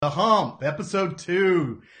The Hump, episode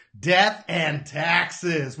 2, Death and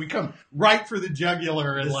Taxes. We come right for the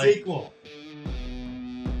jugular and the sequel.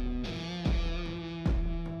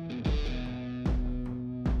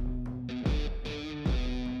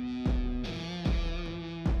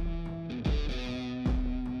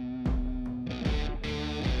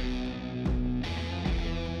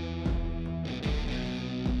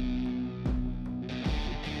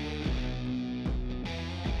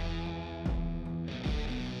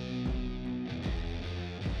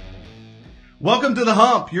 Welcome to The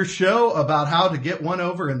Hump, your show about how to get one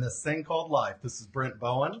over in this thing called life. This is Brent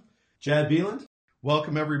Bowen. Chad Beeland.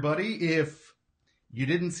 Welcome, everybody. If you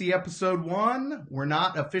didn't see episode 1, we're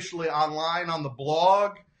not officially online on the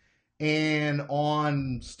blog and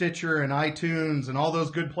on Stitcher and iTunes and all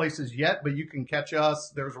those good places yet, but you can catch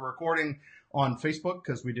us. There's a recording on Facebook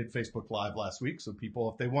because we did Facebook Live last week. So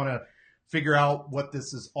people, if they want to figure out what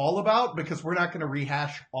this is all about, because we're not going to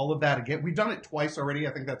rehash all of that again. We've done it twice already.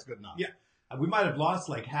 I think that's good enough. Yeah. We might have lost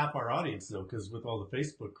like half our audience, though, because with all the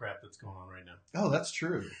Facebook crap that's going on right now. Oh, that's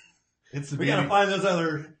true. We got to find those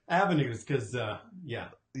other avenues because, Yeah,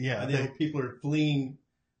 I think people are fleeing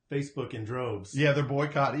Facebook in droves. Yeah, they're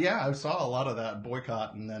boycotting. Yeah, I saw a lot of that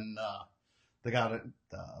boycott, and then they got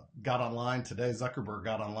online today. Zuckerberg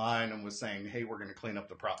got online and was saying, "Hey, we're going to clean up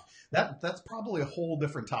the problem." That's probably a whole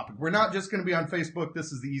different topic. We're not just going to be on Facebook.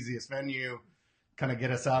 This is the easiest venue. Kind of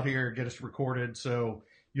get us out here, get us recorded. So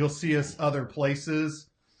you'll see us other places.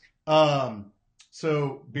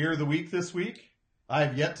 So beer of the week this week. I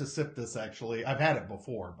have yet to sip this, actually. I've had it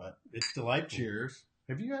before, but it's delightful. Cheers.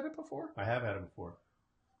 Have you had it before? I have had it before.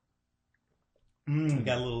 We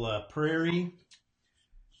got a little Prairie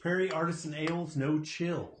Artisan Ales, No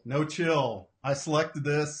Chill. No Chill. I selected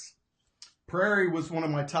this. Prairie was one of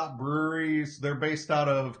my top breweries. They're based out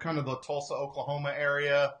of kind of the Tulsa, Oklahoma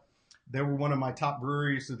area. They were one of my top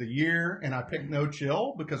breweries of the year, and I picked No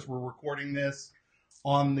Chill because we're recording this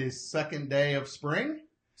on the second day of spring.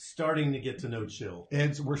 Starting to get to No Chill.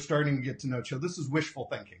 We're starting to get to No Chill. This is wishful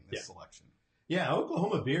thinking, this selection. Yeah,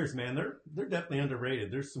 Oklahoma beers, man, they're definitely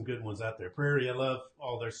underrated. There's some good ones out there. Prairie, I love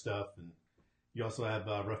all their stuff, and you also have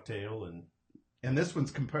Rough Tail. And this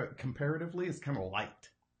one's comparatively is kind of light.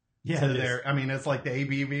 Yeah, I mean, it's like the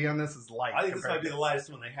ABV on this is light. I think this might be the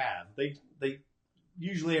lightest one they have. They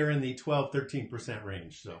usually are in the 12-13%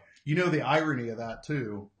 range. So you know, the irony of that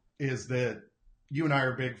too is that you and I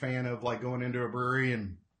are a big fan of like going into a brewery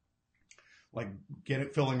and like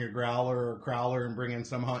filling a growler or crowler and bringing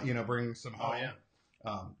some home. Oh yeah.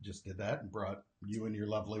 Just did that and brought you and your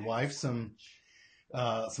lovely wife some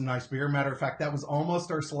nice beer. Matter of fact, that was almost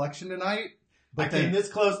our selection tonight. But I came this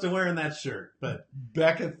close to wearing that shirt, but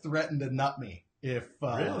Becca threatened to nut me if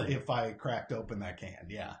really? If I cracked open that can.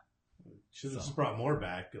 Yeah. Should have just brought more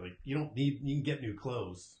back. Like you can get new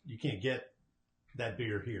clothes. You can't get that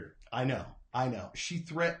beer here. I know. She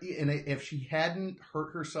threatened, and if she hadn't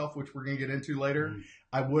hurt herself, which we're going to get into later,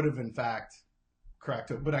 I would have in fact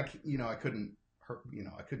cracked it. But I couldn't hurt.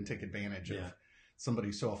 I couldn't take advantage of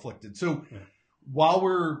somebody so afflicted. So while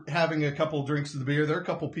we're having a couple drinks of the beer, there are a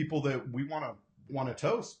couple people that we want to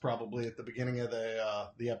toast probably at the beginning of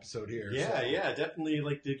the episode here. Yeah, definitely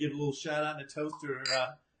like to give a little shout out and a toast to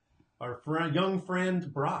our young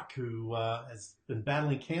friend Brock, who has been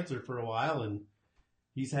battling cancer for a while, and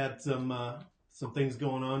he's had some things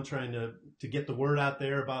going on trying to get the word out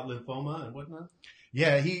there about lymphoma and whatnot.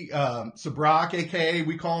 Yeah, so Brock, aka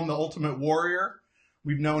we call him the Ultimate Warrior.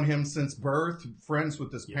 We've known him since birth, friends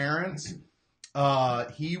with his parents.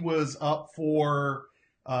 He was up for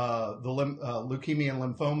the Leukemia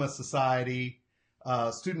and Lymphoma Society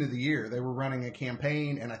Student of the Year. They were running a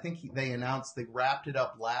campaign, and I think they announced they wrapped it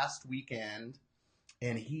up last weekend,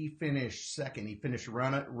 and he finished second. He finished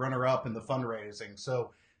runner-up in the fundraising.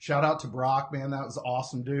 So shout out to Brock, man. That was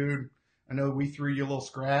awesome, dude. I know we threw you a little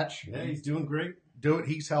scratch. Yeah, he's doing great.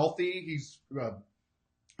 He's healthy. He's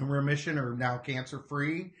in remission or now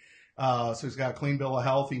cancer-free. So he's got a clean bill of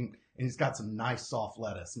health. And he's got some nice soft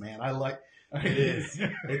lettuce, man. It is.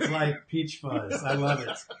 It's like peach fuzz. I love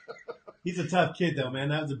it. He's a tough kid, though, man.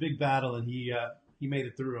 That was a big battle, and he made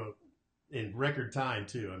it through in record time,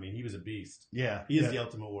 too. I mean, he was a beast. Yeah. He is the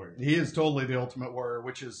Ultimate Warrior. He is totally the Ultimate Warrior,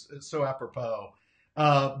 which is so apropos.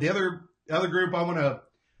 The other group I want to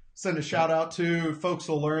send a shout-out to, folks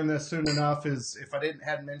will learn this soon enough, is if I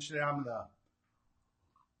hadn't mentioned it, I'm going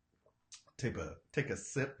to take a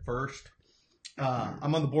sip first.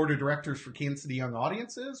 I'm on the board of directors for Kansas City Young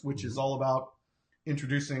Audiences, which is all about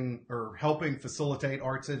introducing or helping facilitate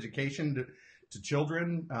arts education to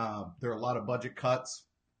children. There are a lot of budget cuts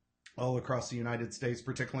all across the United States,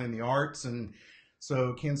 particularly in the arts. And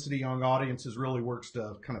So Kansas City Young Audiences really works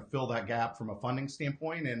to kind of fill that gap from a funding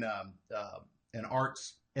standpoint and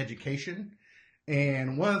arts education.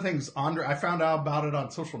 And one of the things, Andre, I found out about it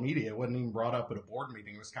on social media. It wasn't even brought up at a board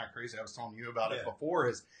meeting. It was kind of crazy. I was telling you about it before.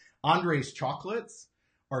 Is Andre's Chocolates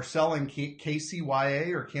are selling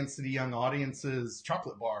KCYA or Kansas City Young Audiences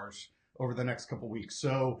chocolate bars over the next couple weeks.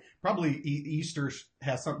 So probably Easter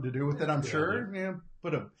has something to do with it, I'm sure. Yeah,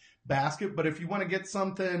 put a basket. But if you want to get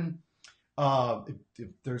something, if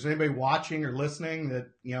there's anybody watching or listening that,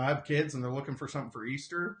 have kids and they're looking for something for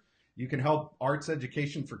Easter, you can help arts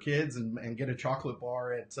education for kids and get a chocolate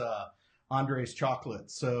bar at Andre's Chocolate.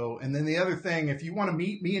 So, and then the other thing, if you want to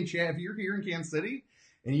meet me and Chad, if you're here in Kansas City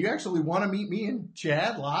and you actually want to meet me and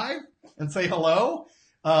Chad live and say hello,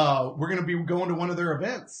 we're going to be going to one of their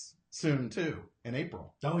events soon too in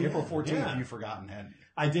April. Oh, yeah. April 14th. You've forgotten, hadn't you?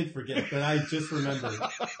 I did forget, but I just remembered.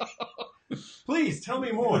 Please tell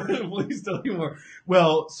me more. Please tell me more.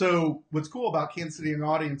 Well, so what's cool about Kansas City Young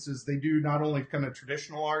Audiences, they do not only kind of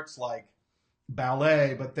traditional arts like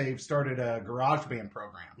ballet, but they've started a garage band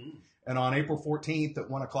program. And on April 14th at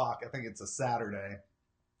 1 o'clock, I think it's a Saturday,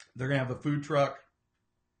 they're going to have a food truck.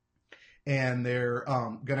 And they're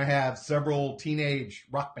going to have several teenage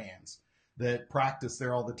rock bands that practice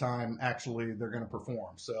there all the time. Actually, they're going to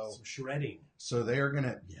perform. So shredding. So they are going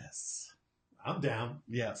to, yes. I'm down.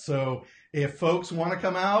 Yeah. So if folks want to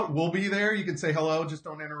come out, we'll be there. You can say hello. Just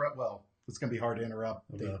don't interrupt. Well, it's going to be hard to interrupt.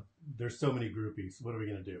 There's so many groupies. What are we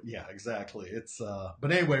going to do? Yeah, exactly. It's,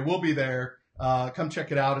 but anyway, we'll be there. Come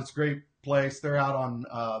check it out. It's a great place. They're out on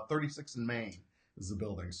 36th and Main is the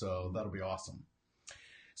building. So that'll be awesome.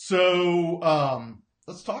 So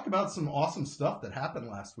let's talk about some awesome stuff that happened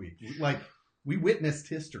last week. Like we witnessed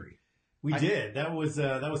history. We did. That was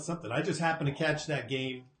something. I just happened to catch that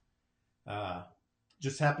game.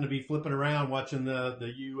 Just happened to be flipping around watching the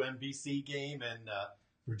UMBC game in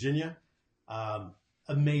Virginia.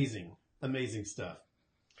 Amazing stuff.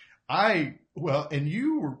 And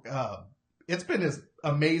you were. It's been as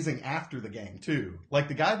amazing after the game too. Like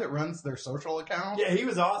the guy that runs their social account. Yeah, he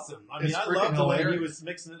was awesome. I mean, I loved the way he was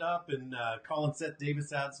mixing it up and calling Seth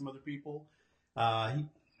Davis out and some other people.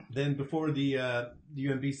 Then before the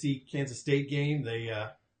UMBC Kansas State game, they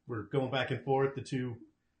were going back and forth, the two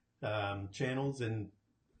channels, and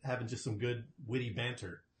having just some good witty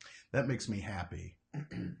banter. That makes me happy.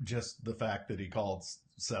 Just the fact that he called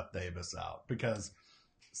Seth Davis out, because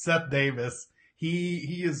Seth Davis,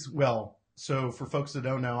 he is, well, so for folks that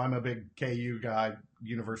don't know, I'm a big KU guy,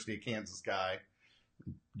 University of Kansas guy.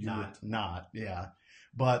 Not, yeah.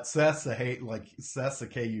 But Seth's a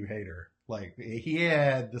KU hater. Like he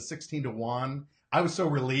had the 16-1. I was so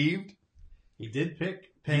relieved. He did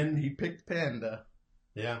pick Penn. He picked Penn to.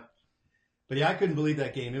 Yeah. But yeah, I couldn't believe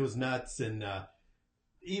that game. It was nuts. And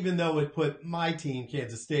even though it put my team,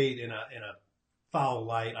 Kansas State, in a foul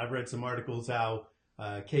light, I've read some articles how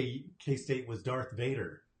K-State was Darth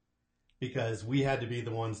Vader because we had to be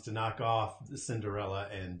the ones to knock off Cinderella.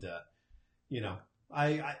 And,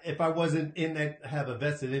 I if I wasn't in that, have a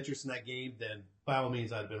vested interest in that game, then by all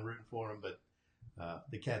means I'd been rooting for them. But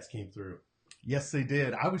the Cats came through. Yes, they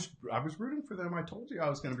did. I was rooting for them. I told you I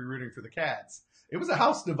was going to be rooting for the Cats. It was a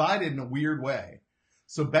house divided in a weird way.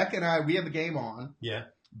 So Beck and I, we had the game on. Yeah.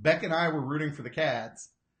 Beck and I were rooting for the Cats,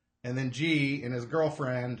 and then G and his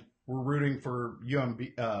girlfriend were rooting for UMB.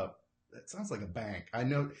 It sounds like a bank. I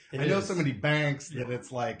know so many banks that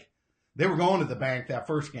it's like they were going to the bank that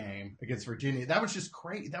first game against Virginia. That was just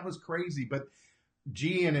crazy. That was crazy. But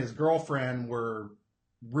G and his girlfriend were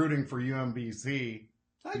rooting for UMBC.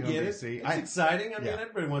 I get it. It's exciting. I mean,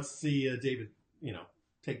 everybody wants to see David,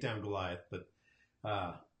 take down Goliath. But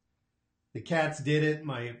the Cats did it.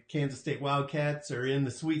 My Kansas State Wildcats are in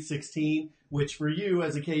the Sweet 16, which for you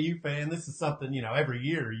as a KU fan, this is something, every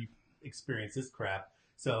year you experience this crap.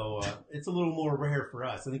 So it's a little more rare for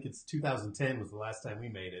us. I think it's 2010 was the last time we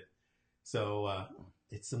made it. So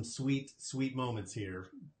it's some sweet, sweet moments here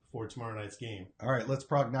before tomorrow night's game. All right, let's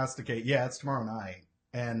prognosticate. Yeah, it's tomorrow night.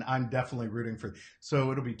 And I'm definitely rooting for.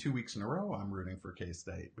 So it'll be 2 weeks in a row. I'm rooting for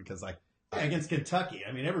K-State because against Kentucky.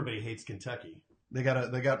 I mean, everybody hates Kentucky. They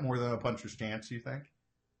got more than a puncher's chance. You think?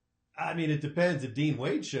 I mean, it depends. If Dean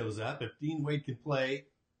Wade shows up, if Dean Wade can play,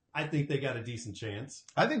 I think they got a decent chance.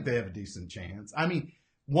 I think they have a decent chance. I mean,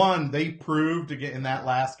 one, they proved to get in that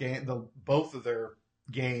last game, both of their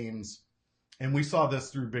games, and we saw this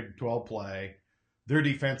through Big 12 play. They're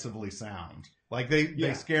defensively sound. Like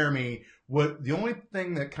they scare me. The only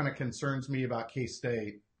thing that kind of concerns me about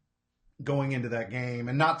K-State going into that game,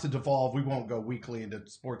 and not to devolve, we won't go weekly into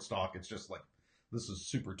sports talk. It's just like this is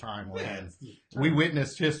super timely. Yeah, we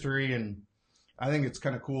witnessed history, and I think it's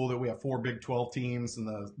kind of cool that we have 4 Big 12 teams in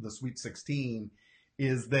the Sweet 16,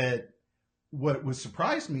 is that what was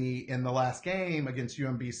surprised me in the last game against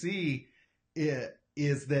UMBC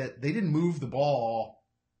is that they didn't move the ball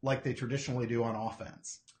like they traditionally do on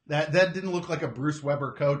offense. That didn't look like a Bruce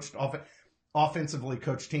Weber coached offensively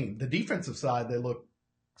coached team. The defensive side, they looked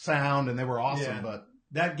sound and they were awesome, Yeah. but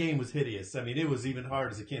That game was hideous. I mean, it was even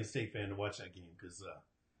hard as a Kansas State fan to watch that game because,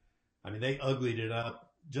 they uglied it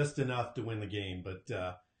up just enough to win the game. But,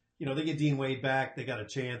 they get Dean Wade back. They got a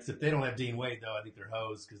chance. If they don't have Dean Wade, though, I think they're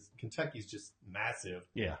hosed because Kentucky's just massive.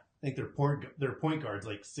 yeah. I think their point guard's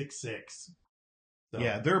like 6'6". So,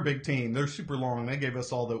 Yeah, they're a big team. They're super long. They gave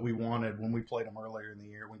us all that we wanted when we played them earlier in the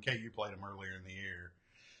year, when KU played them earlier in the year.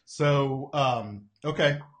 So,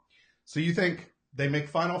 okay. So you think they make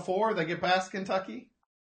Final Four? They get past Kentucky?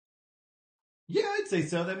 Yeah, I'd say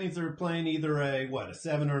so. That means they're playing either a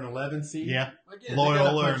 7 or an 11 seed. Yeah. Again,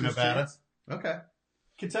 Loyola or Nevada. Chance. Okay.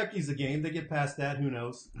 Kentucky's a game. They get past that. Who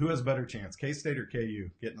knows? Who has a better chance, K-State or KU,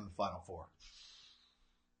 getting to the Final Four?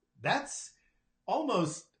 That's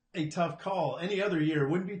almost a tough call. Any other year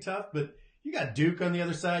wouldn't be tough, but you got Duke on the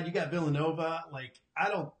other side. You got Villanova.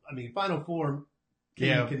 Final Four,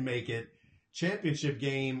 KU can make it. Championship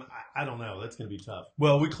game, I don't know. That's going to be tough.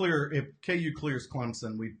 Well, if KU clears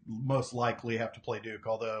Clemson, we most likely have to play Duke,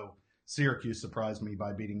 although Syracuse surprised me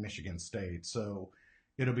by beating Michigan State. So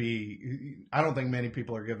I don't think many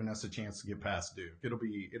people are giving us a chance to get past Duke. It'll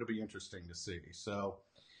be interesting to see. So,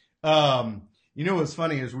 what's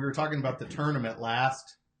funny is we were talking about the tournament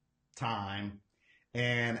last time,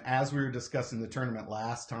 and as we were discussing the tournament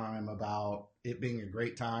last time about it being a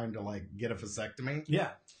great time to get a vasectomy. Yeah.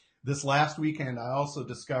 This last weekend, I also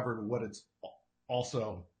discovered what it's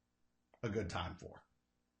also a good time for,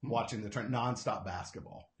 watching the nonstop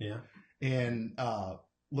basketball. Yeah. And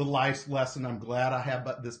little ice lesson, I'm glad I have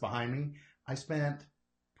this behind me. I spent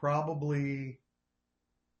probably,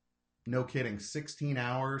 no kidding, 16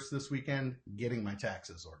 hours this weekend getting my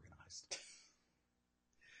taxes organized.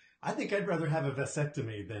 I think I'd rather have a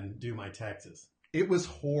vasectomy than do my taxes. It was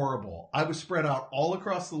horrible. I was spread out all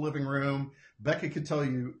across the living room. Becca could tell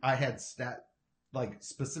you I had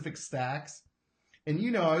specific stacks.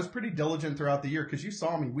 And, I was pretty diligent throughout the year because you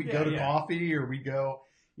saw me. We'd go to coffee or we'd go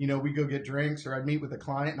get drinks or I'd meet with a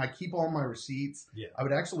client and I keep all my receipts. Yeah. I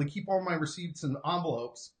would actually keep all my receipts in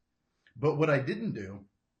envelopes. But what I didn't do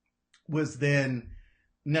was then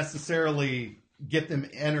necessarily get them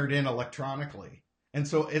entered in electronically. And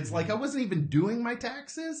so it's like I wasn't even doing my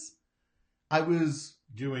taxes. I was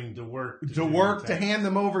doing the work to hand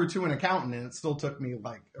them over to an accountant, and it still took me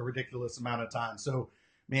a ridiculous amount of time. So,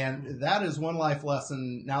 man, that is one life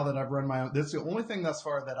lesson now that I've run my own. That's the only thing thus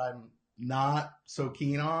far that I'm not so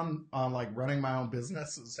keen on running my own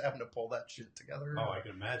business is having to pull that shit together. Oh, I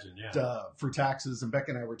can imagine, yeah. For taxes, and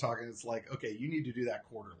Becca and I were talking, it's like, okay, you need to do that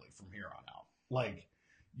quarterly from here on out.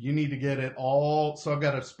 You need to get it all. So I've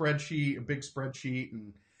got a big spreadsheet,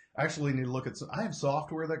 and I actually need to look at I have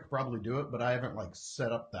software that could probably do it, but I haven't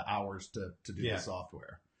set up the hours to do the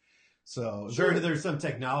software. So there's some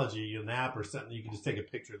technology, an app or something. You can just take a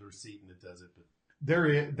picture of the receipt and it does it. But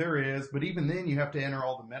there is, but even then you have to enter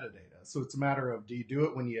all the metadata. So it's a matter of, do you do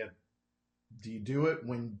it when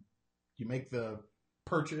you make the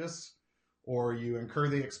purchase or you incur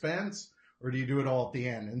the expense, or do you do it all at the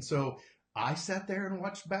end? And so I sat there and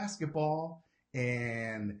watched basketball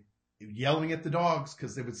and yelling at the dogs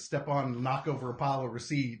because they would step on and knock over a pile of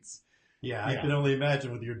receipts. Yeah, I can only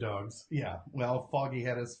imagine with your dogs. Yeah, well, Foggy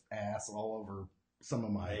had his ass all over some of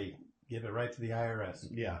my... Hey, give it right to the IRS.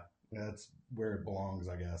 Yeah, that's where it belongs,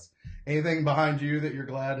 I guess. Anything behind you that you're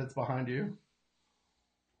glad it's behind you?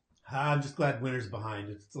 I'm just glad winter's behind.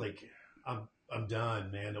 It's like, I'm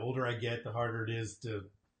done, man. The older I get, the harder it is to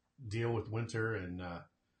deal with winter and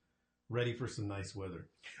ready for some nice weather.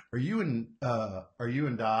 Are you and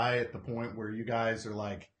Di at the point where you guys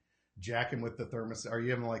are jacking with the thermostat? Are you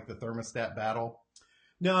having the thermostat battle?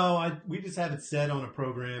 No, we just have it set on a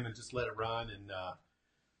program and just let it run. And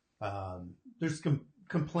there's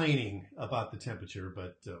complaining about the temperature,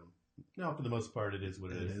 but no, for the most part, it is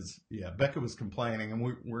what it is. Yeah, Becca was complaining,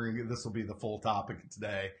 and this will be the full topic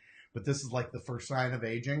today. But this is the first sign of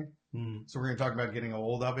aging. Mm. So we're going to talk about getting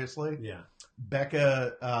old, obviously. Yeah.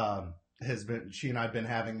 Becca she and I have been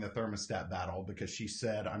having the thermostat battle because she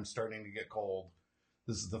said, I'm starting to get cold.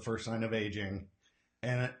 This is the first sign of aging.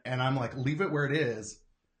 And I'm like, leave it where it is.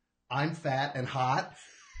 I'm fat and hot.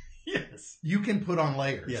 Yes. You can put on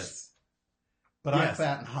layers. Yes. But I'm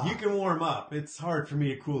fat and hot. You can warm up. It's hard for me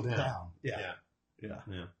to cool down. Yeah.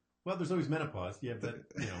 Well, there's always menopause. Yeah, but,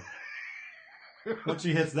 Once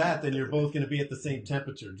she hits that, then you're both going to be at the same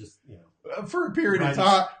temperature. Just For a period of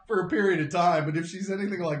time. For a period of time. But if she's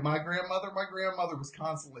anything like my grandmother was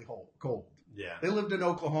constantly cold. Yeah. They lived in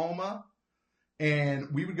Oklahoma,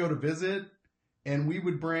 and we would go to visit, and we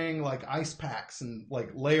would bring like ice packs and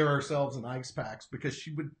like layer ourselves in ice packs because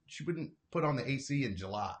she wouldn't put on the AC in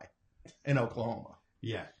July in Oklahoma.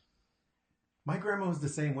 Yeah. My grandma was the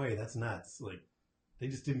same way. That's nuts. Like, they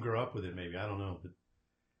just didn't grow up with it, maybe. I don't know. But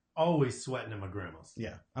always sweating at my grandma's.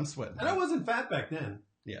 Yeah, I'm sweating. And I wasn't fat back then.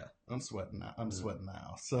 Yeah, I'm sweating now. I'm sweating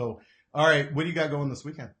now. So, all right, what do you got going this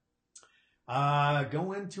weekend?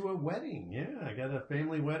 Going to a wedding. Yeah, I got a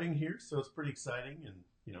family wedding here, so it's pretty exciting. And,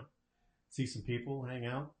 see some people, hang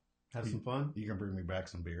out, have some fun. You can bring me back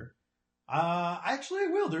some beer? Actually, I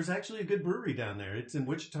will. There's actually a good brewery down there. It's in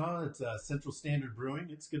Wichita. It's Central Standard Brewing.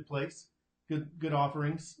 It's a good place. Good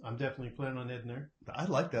offerings. I'm definitely planning on heading there. I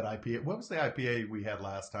like that IPA. What was the IPA we had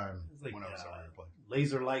last time like, when I was over here playing?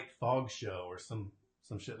 Laser Light Fog Show or some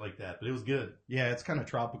shit like that. But it was good. Yeah, it's kind of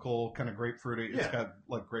tropical, kind of grapefruity. It's got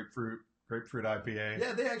like grapefruit IPA.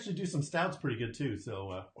 Yeah, they actually do some stouts pretty good too.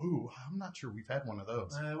 So, ooh, I'm not sure we've had one of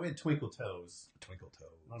those. We had Twinkle Toes. Twinkle Toes.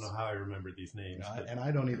 I don't know how I remember these names. And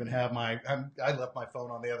I don't even have I left my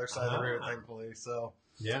phone on the other side of the room, thankfully. So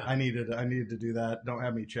yeah, I needed to do that. Don't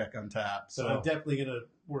have me check Untapped. So I'm definitely gonna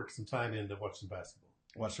work some time in to watch some basketball.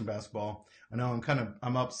 Watch some basketball. I know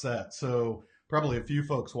I'm upset. So probably a few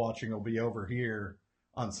folks watching will be over here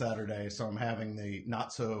on Saturday. So I'm having the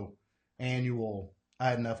not so annual. I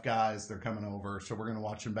had enough guys. They're coming over. So we're going to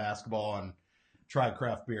watch some basketball and try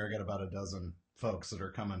craft beer. I got about a dozen folks that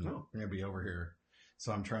are coming. Oh. They're going to be over here.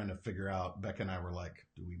 So I'm trying to figure out, Becca and I were like,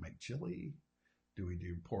 do we make chili? Do we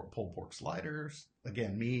do pulled pork sliders?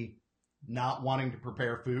 Again, me not wanting to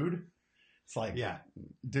prepare food. It's like, yeah,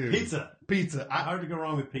 dude, pizza. Hard to go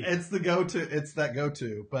wrong with pizza. It's the go-to. It's that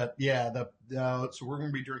go-to. But yeah, so we're going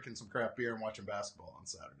to be drinking some craft beer and watching basketball on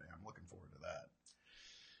Saturday. I'm looking forward to that.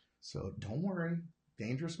 So don't worry.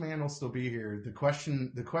 Dangerous Man will still be here. The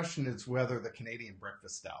question is whether the Canadian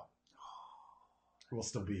Breakfast Stout will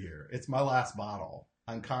still be here. It's my last bottle.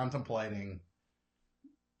 I'm contemplating.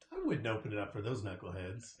 I wouldn't open it up for those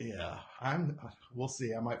knuckleheads. Yeah, we'll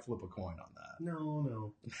see. I might flip a coin on that.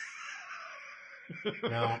 No.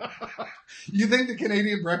 No. You think the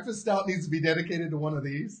Canadian Breakfast Stout needs to be dedicated to one of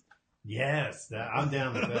these? Yes, I'm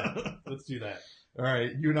down with that. Let's do that. All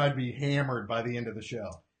right, you and I'd be hammered by the end of the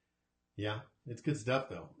show. Yeah. It's good stuff,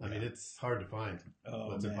 though. I mean, it's hard to find.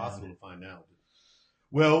 It's impossible to find now.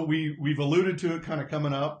 Well, we've alluded to it kind of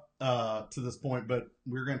coming up to this point, but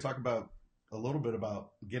we're going to talk about a little bit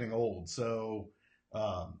about getting old. So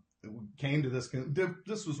we came to this.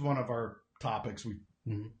 This was one of our topics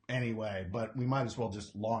anyway, but we might as well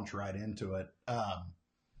just launch right into it.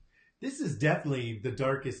 This is definitely the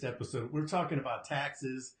darkest episode. We're talking about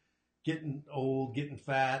taxes, getting old, getting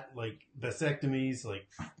fat, like vasectomies, like,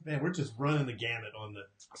 man, we're just running the gamut on the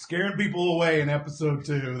scaring people away in episode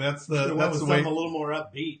 2. That's the way. A little more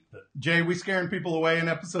upbeat. But Jay, we scaring people away in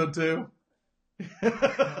episode 2.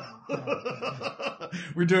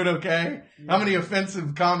 We're doing okay. Yeah. How many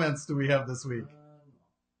offensive comments do we have this week?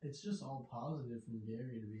 It's just all positive from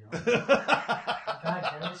Gary, to be honest. In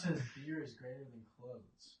fact, Gary says beer is greater than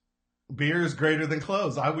clothes. Beer is greater than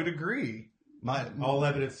clothes. I would agree. All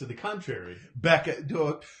evidence to the contrary. Becca,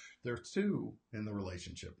 there's 2 in the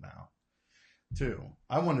relationship now. 2.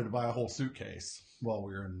 I wanted to buy a whole suitcase while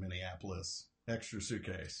we were in Minneapolis. Extra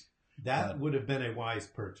suitcase. That would have been a wise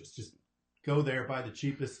purchase. Just go there, buy the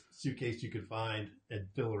cheapest suitcase you could find, and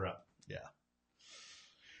fill her up. Yeah.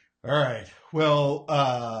 All right. Well,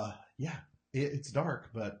 yeah, it's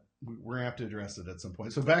dark, but we're going to have to address it at some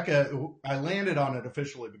point. So Becca, I landed on it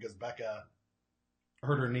officially because Becca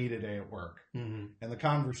hurt her knee today at work. Mm-hmm. And the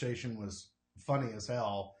conversation was funny as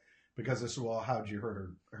hell because I said, well, how'd you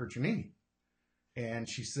hurt your knee? And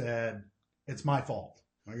she said, it's my fault.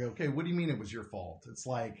 I go, okay, what do you mean it was your fault? It's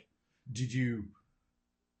like, did you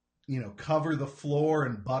cover the floor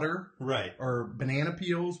in butter? Right. Or banana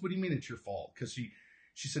peels? What do you mean it's your fault? Because she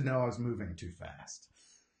said, no, I was moving too fast.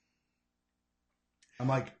 I'm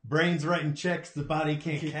like, brain's writing checks the body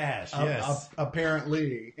can't cash. Yes.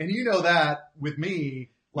 Apparently. And you know that with me,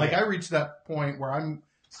 like I reached that point where I'm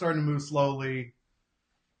starting to move slowly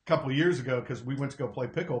a couple of years ago because we went to go play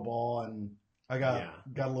pickleball and I got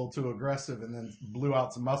a little too aggressive and then blew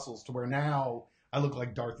out some muscles to where now I look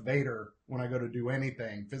like Darth Vader when I go to do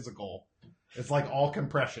anything physical. It's like all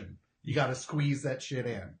compression. You got to squeeze that shit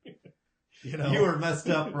in. You were messed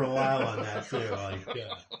up for a while on that too. Like,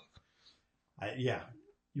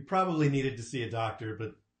 you probably needed to see a doctor,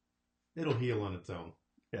 but it'll heal on its own.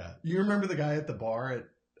 Yeah. You remember the guy at the bar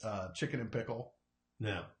chicken and pickle?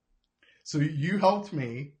 No. So you helped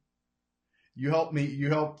me. You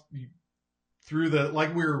helped through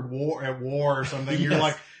like we were at war or something. Yes. You're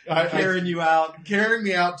like Carrying you out. carrying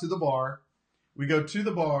me out to the bar. We go to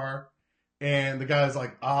the bar, and the guy's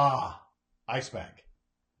like, ice bag.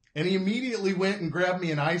 And he immediately went and grabbed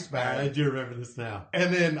me an ice bag. I do remember this now.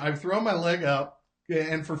 And then I throw my leg up,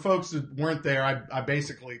 and for folks that weren't there, I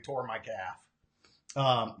basically tore my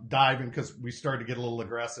calf diving because we started to get a little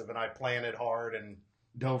aggressive, and I planted hard and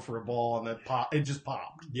dove for a ball, and it just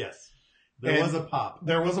popped. Yes. There was a pop.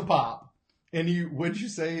 There was a pop. And what'd you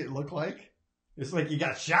say it looked like? It's like you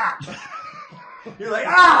got shot. You're like,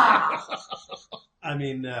 ah! I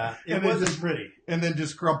mean, it wasn't pretty. And then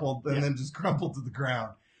just crumpled, to the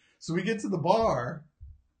ground. So we get to the bar,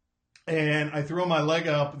 and I throw my leg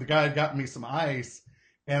up. The guy had gotten me some ice,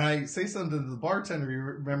 and I say something to the bartender. You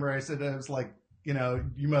remember I said, I was like,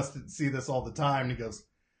 you must see this all the time. And he goes,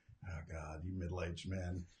 oh, God, you middle-aged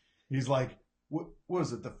men. He's like, what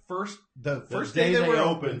was it? The first day they were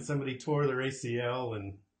open, somebody tore their ACL,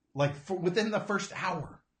 and like within the first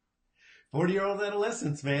hour. 40-year-old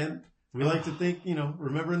adolescents, man. We like to think,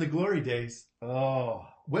 remembering the glory days. Oh,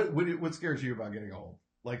 what scares you about getting old?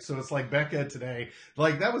 Like, so it's like Becca today.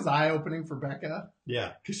 Like, that was eye-opening for Becca.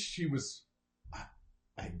 Yeah. Because she was,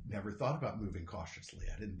 I never thought about moving cautiously.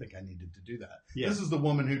 I didn't think I needed to do that. Yeah. This is the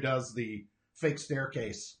woman who does the fake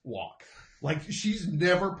staircase walk. Like, she's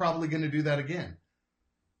never probably going to do that again.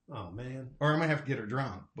 Oh, man. Or I might have to get her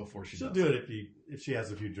drunk before She'll do it if she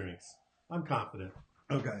has a few drinks. I'm confident.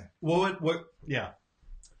 Okay. Well, yeah.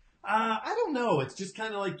 I don't know. It's just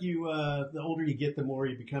kind of like the older you get, the more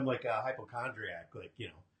you become like a hypochondriac. Like,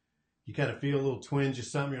 you kind of feel a little twinge or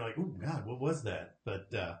something. You're like, oh, God, what was that? But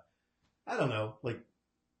I don't know. Like,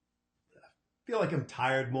 I feel like I'm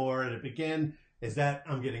tired more. And it began, is that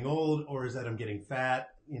I'm getting old or is that I'm getting fat?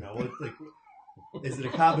 Like, is it a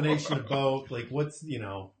combination of both? Like, what's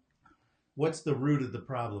the root of the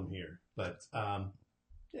problem here? But,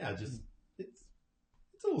 just, it's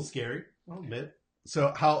a little scary, I'll admit.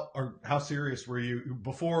 So how serious were you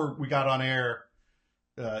before we got on air?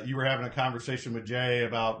 You were having a conversation with Jay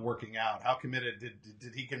about working out. How committed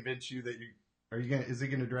did he convince you that is he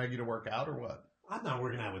going to drag you to work out or what? I'm not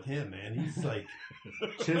working out with him, man. He's like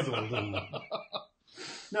chiseled and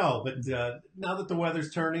no, but now that the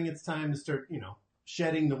weather's turning, it's time to start,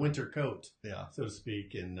 shedding the winter coat, so to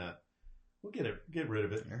speak, and we'll get rid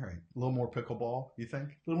of it. All right, a little more pickleball, you think?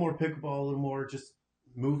 A little more pickleball, a little more just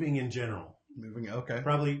moving in general. Okay.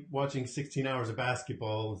 Probably watching 16 hours of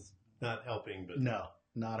basketball is not helping, but no,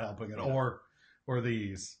 not helping at all. Or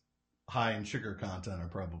these high in sugar content are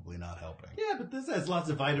probably not helping. Yeah, but this has lots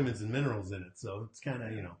of vitamins and minerals in it, so it's kind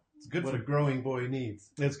of it's good what for a growing boy needs.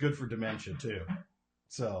 It's good for dementia too.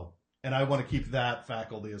 So, and I want to keep that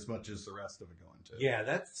faculty as much as the rest of it going too. Yeah,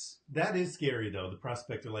 that is scary though. The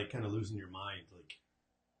prospect of like kind of losing your mind. Like,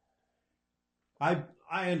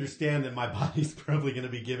 I understand that my body's probably going to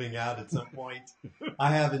be giving out at some point. I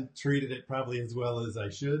haven't treated it probably as well as I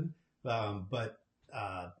should, but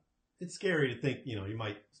it's scary to think you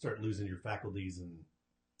might start losing your faculties, and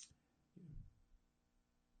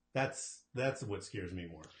that's what scares me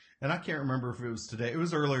more. And I can't remember if it was today. It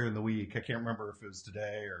was earlier in the week. I can't remember if it was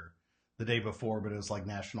today or the day before, but it was like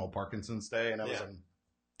National Parkinson's Day, and I was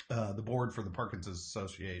on the board for the Parkinson's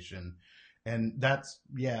Association. And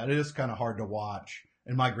it is kind of hard to watch.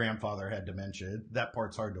 And my grandfather had dementia. That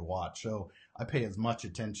part's hard to watch. So I pay as much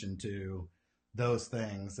attention to those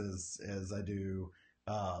things as I do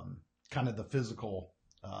kind of the physical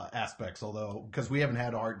aspects, although because we haven't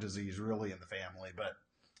had heart disease really in the family, but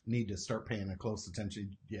need to start paying a close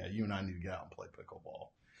attention. Yeah, you and I need to get out and play pickleball.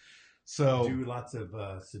 So do lots of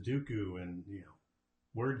Sudoku and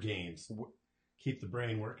word games. Keep the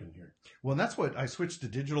brain working here. Well, and that's what I switched to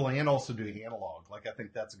digital and also doing analog. Like, I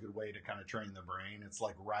think that's a good way to kind of train the brain. It's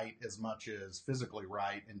like write as much as physically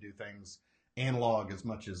write and do things analog as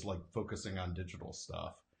much as like focusing on digital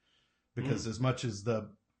stuff. Because as much as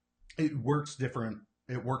it works different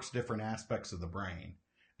aspects of the brain.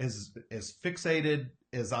 As fixated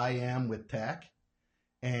as I am with tech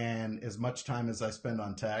and as much time as I spend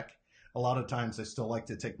on tech, a lot of times I still like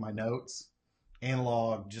to take my notes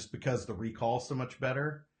analog just because the recall's so much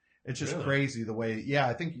better. It's just crazy the way,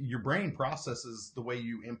 I think your brain processes the way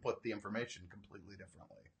you input the information completely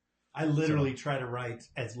differently. I literally try to write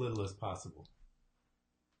as little as possible.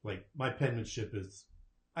 Like, my penmanship is,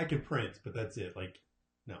 I can print, but that's it. Like,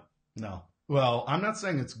 no. Well, I'm not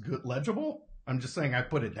saying it's good legible. I'm just saying I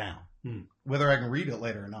put it down. Whether I can read it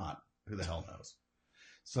later or not, who the hell knows?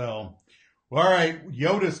 So, all right,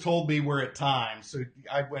 Yoda's told me we're at time, so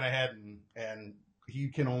I went ahead and he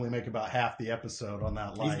can only make about half the episode on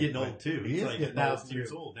that light. He's getting old too. He He's is like getting 1,000 old, years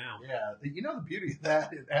too. old now. Yeah, you know the beauty of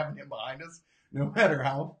that is having him behind us. No matter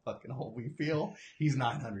how fucking old we feel, he's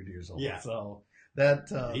 900 years old. Yeah. So that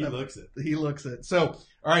He looks it. He looks it. So,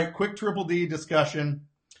 all right, quick Triple D discussion.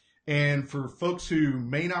 And for folks who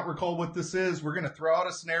may not recall what this is, we're going to throw out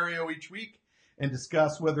a scenario each week and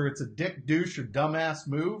discuss whether it's a dick, douche, or dumbass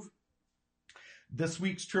move. This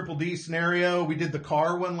week's Triple D scenario, we did the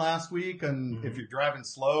car one last week, and if you're driving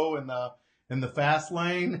slow in the fast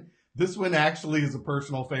lane, this one actually is a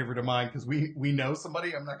personal favorite of mine because we know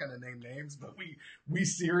somebody. I'm not going to name names, but we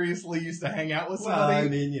seriously used to hang out with somebody Well, I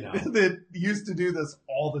mean, you know, that used to do this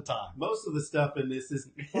all the time. most of the stuff in this is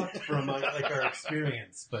plucked from like our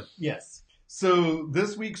experience, but yes. So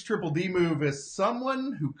this week's Triple D move is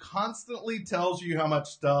someone who constantly tells you how much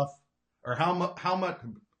stuff or how much.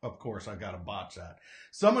 Of course, I got to botch that.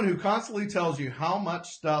 Someone who constantly tells you how much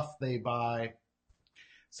stuff they buy.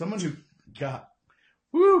 Someone who got.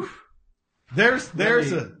 Whew. Let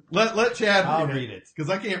Chad I'll read it. because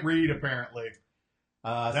I can't read apparently.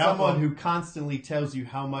 Someone who constantly tells you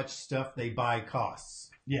how much stuff they buy costs.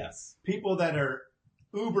 Yes. People that are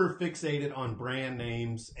uber fixated on brand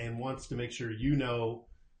names and wants to make sure you know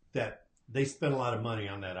that they spend a lot of money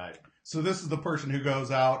on that item. So this is the person who goes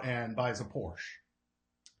out and buys a Porsche.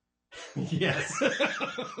 Yes.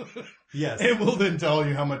 Yes. And will then tell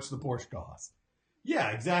you how much the Porsche costs. Yeah,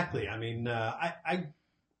 exactly. I mean,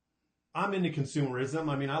 I'm into consumerism.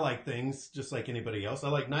 I mean, I like things just like anybody else. I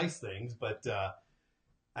like nice things, but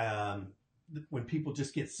when people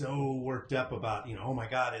just get so worked up about, you know, oh my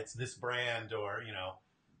God, it's this brand or, you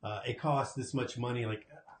know, it costs this much money. Like,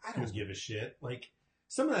 I don't give a shit. Like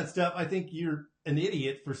some of that stuff, I think you're an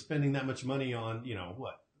idiot for spending that much money on, you know,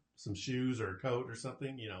 what, some shoes or a coat or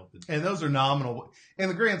something, you know. And those are nominal. In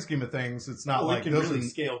the grand scheme of things, it's not like it can those really are,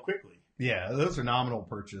 scale quickly. yeah, those are nominal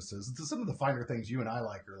purchases. Some of the finer things you and I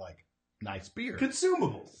like are like nice beer.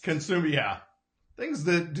 Consumables. Yeah. Things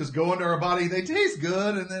that just go into our body, they taste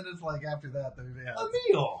good, and then it's like after that,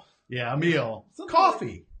 A meal. Yeah, a meal. Something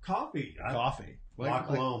Coffee. Coffee. Coffee. La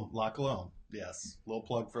Colombe. La Colombe. Yes. Little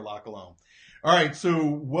plug for La Colombe. All right, so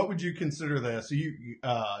what would you consider this? You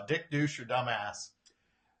dick, douche, or dumbass?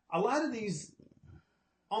 A lot of these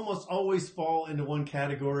almost always fall into one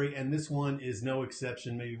category, and this one is no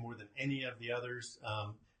exception, maybe more than any of the others.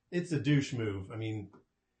 It's a douche move. I mean,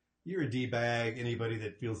 you're a D-bag. Anybody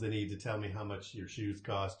that feels the need to tell me how much your shoes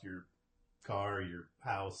cost, your car, your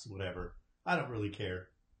house, whatever. I don't really care.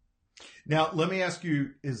 Now, let me ask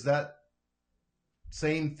you, is that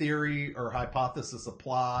same theory or hypothesis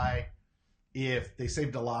apply if they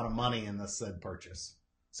saved a lot of money in this said purchase?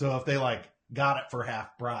 So if they like got it for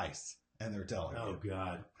half price and they're telling you. Oh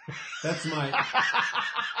God. That's my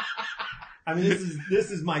I mean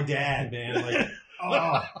this is my dad, man. Like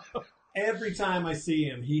every time I see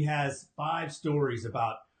him, he has 5 stories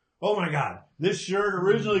about, oh my God, this shirt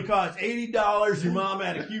originally cost $80. Your mom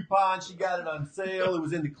had a coupon. She got it on sale. It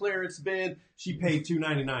was in the clearance bin. She paid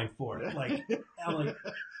 $2.99 for it. Like, I'm like,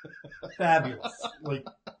 fabulous. Like,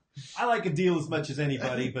 I like a deal as much as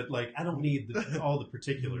anybody, but like, I don't need all the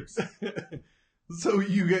particulars. So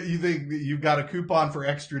you think that you've got a coupon for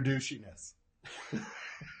extra douchiness?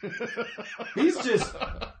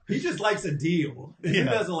 He just likes a deal. He Yeah.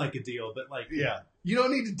 doesn't like a deal, but like, Yeah. You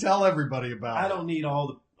don't need to tell everybody about it. I don't need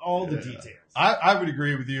all the details. I would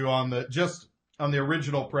agree with you on the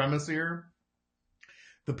original premise here.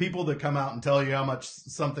 The people that come out and tell you how much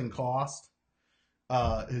something cost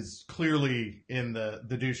is clearly in the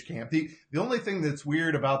douche camp. The only thing that's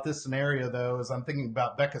weird about this scenario, though, is I'm thinking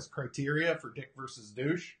about Becca's criteria for dick versus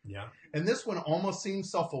douche. Yeah. And this one almost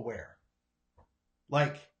seems self-aware.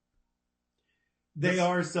 Like, They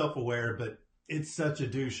are self-aware, but it's such a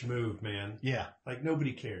douche move, man. yeah. Like,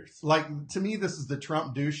 nobody cares. Like, to me, this is the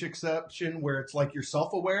Trump douche exception where it's like you're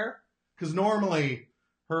self-aware. Because normally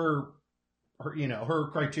her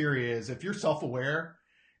criteria is if you're self-aware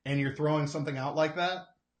and you're throwing something out like that,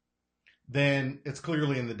 then it's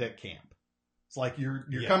clearly in the dick camp. It's like you're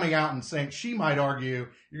coming out and saying, she might argue,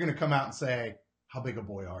 you're going to come out and say, how big a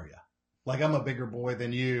boy are you? Like, I'm a bigger boy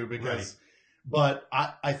than you because, Right. But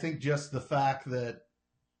I think just the fact that,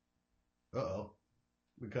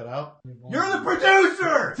 we cut out? You're the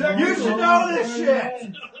producer! You should know this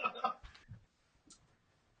shit!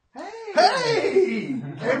 Hey!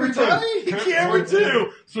 Camera 2! Camera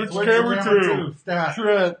 2! Switch to Switch to camera camera 2. two. Stop.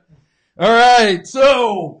 Shred. Alright,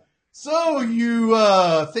 so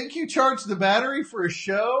you think you charged the battery for a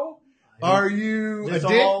show? Are you a This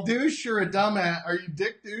dick all- douche or a dumbass? Are you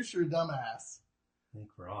dick douche or a dumbass? I think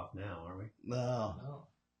we're off now, are we? No. No.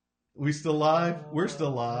 We still live? We're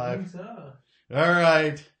still I live. think so. All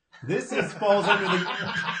right. This is falls under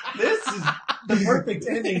the. This is the perfect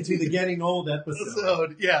ending to the getting old episode. So,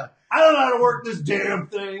 yeah. I don't know how to work this damn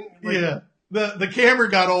thing. Like, Yeah. The camera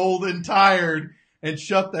got old and tired and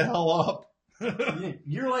shut the hell up.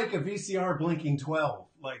 You're like a VCR blinking 12.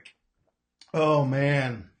 Like, Oh,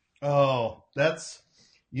 man. Oh, that's,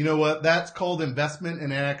 you know what? That's called investment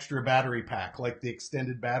in an extra battery pack, like the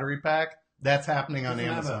extended battery pack. That's happening on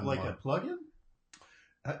doesn't Amazon. have like a plug-in?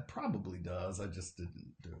 It probably does. I just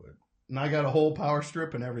didn't do it. And I got a whole power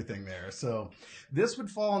strip and everything there. So this would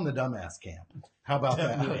fall in the dumbass camp. How about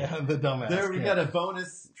Definitely. that? The dumbass There we camp. got a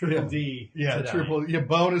bonus triple Yeah. D. Yeah, today.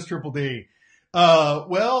 bonus triple D.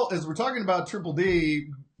 Well, as we're talking about triple D,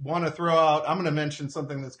 want to throw out, I'm going to mention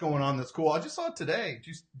something that's going on that's cool. I just saw it today.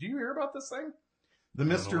 Do you hear about this thing? The I don't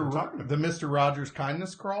know what you're talking about. Mr. Rogers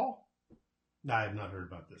kindness crawl. No, I have not heard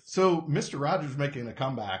about this. So Mr. Rogers making a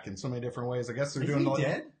comeback in so many different ways. I guess they're doing. Is he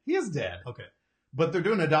dead? He is dead. Okay. But they're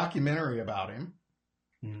doing a documentary about him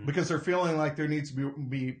Mhm. because they're feeling like there needs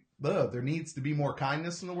to be more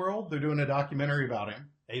kindness in the world. They're doing a documentary about him.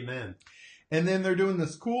 Amen. And then they're doing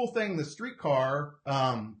this cool thing, the streetcar,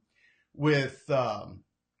 with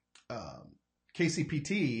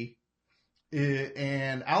KCPT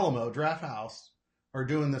and Alamo Draft House are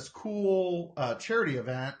doing this cool charity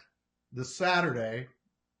event this Saturday,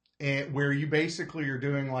 where you basically are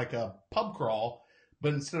doing like a pub crawl,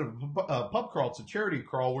 but instead of a pub crawl, it's a charity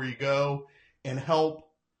crawl where you go and help,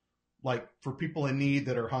 like, for people in need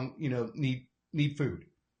that are need food.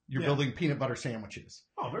 You're Yeah. building peanut butter sandwiches.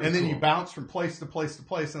 Oh, very And then cool. you bounce from place to place to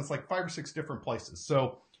place, and it's like 5 or 6 different places.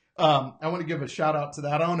 So I want to give a shout out to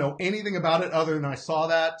that. I don't know anything about it other than I saw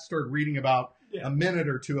that, started reading about Yeah. a minute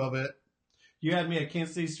or two of it. You had me at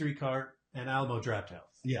Kansas City Streetcar and Alamo Draft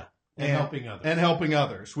House. Yeah. And helping others. And helping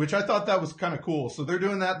others, which I thought that was kind of cool. So they're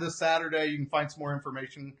doing that this Saturday. You can find some more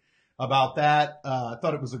information about that. I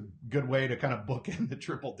thought it was a good way to kind of book in the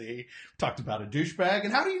triple D. Talked about a douchebag,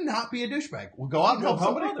 and how do you not be a douchebag? Well, go out and Go help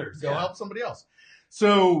help somebody. others, Go yeah. help somebody else.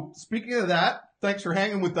 So speaking of that, thanks for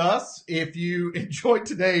hanging with us. If you enjoyed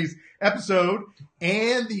today's episode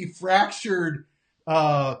and the fractured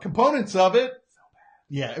components of it,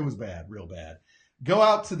 yeah, it was bad, real bad. Go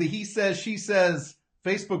out to the He Says, She Says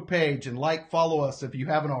Facebook page and follow us if you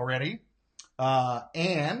haven't already.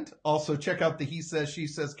 And also check out the He Says, She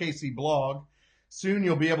Says KC blog. Soon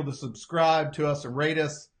you'll be able to subscribe to us and rate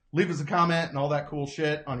us, leave us a comment and all that cool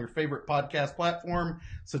shit on your favorite podcast platform,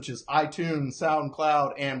 such as iTunes,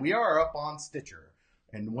 SoundCloud, and we are up on Stitcher.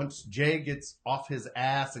 And once Jay gets off his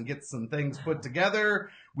ass and gets some things put together,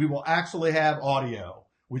 we will actually have audio,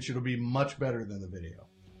 which it'll be much better than the video.